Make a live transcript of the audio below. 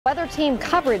Weather team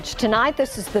coverage tonight.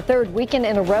 This is the third weekend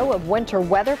in a row of winter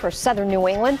weather for southern New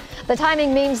England. The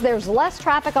timing means there's less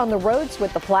traffic on the roads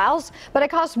with the plows, but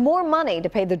it costs more money to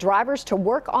pay the drivers to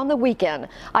work on the weekend.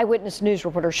 Eyewitness News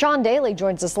reporter Sean Daly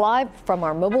joins us live from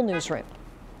our mobile newsroom.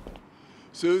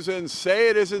 Susan, say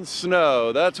it isn't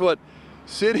snow. That's what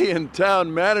city and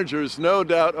town managers no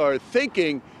doubt are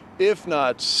thinking, if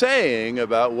not saying,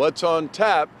 about what's on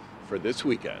tap for this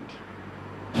weekend.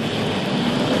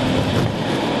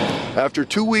 After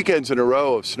 2 weekends in a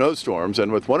row of snowstorms,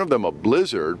 and with one of them a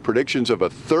blizzard, predictions of a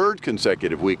third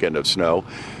consecutive weekend of snow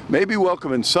may be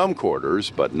welcome in some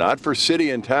quarters, but not for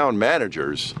city and town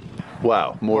managers.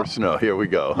 Wow, more snow. Here we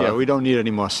go. Yeah, we don't need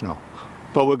any more snow,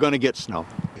 but we're going to get snow.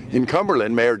 In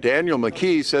Cumberland, Mayor Daniel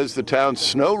McKee says the town's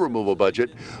snow removal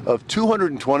budget of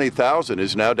 $220,000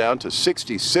 is now down to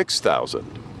 $66,000.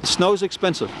 Snow's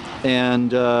expensive,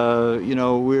 and you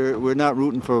know, we're not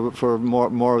rooting for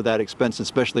more of that expense,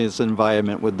 especially in this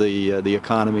environment with the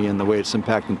economy and the way it's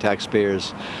impacting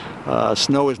taxpayers.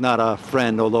 Snow is not a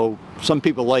friend, although some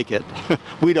people like it.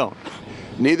 We don't.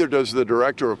 Neither does the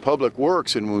Director of Public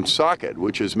Works in Woonsocket,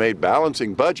 which has made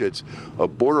balancing budgets a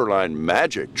borderline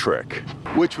magic trick.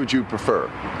 Which would you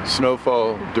prefer?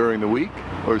 Snowfall during the week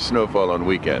or snowfall on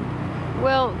weekend?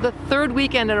 Well, the third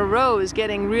weekend in a row is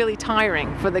getting really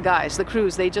tiring for the guys, the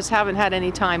crews. They just haven't had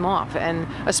any time off, and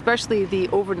especially the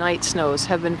overnight snows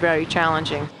have been very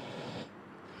challenging.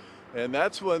 And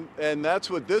that's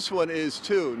what this one is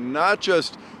too. Not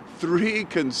just 3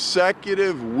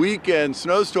 consecutive weekend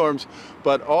snowstorms,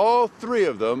 but all 3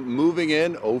 of them moving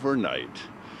in overnight.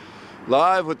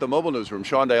 Live with the mobile newsroom,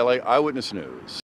 Sean Daly, Eyewitness News.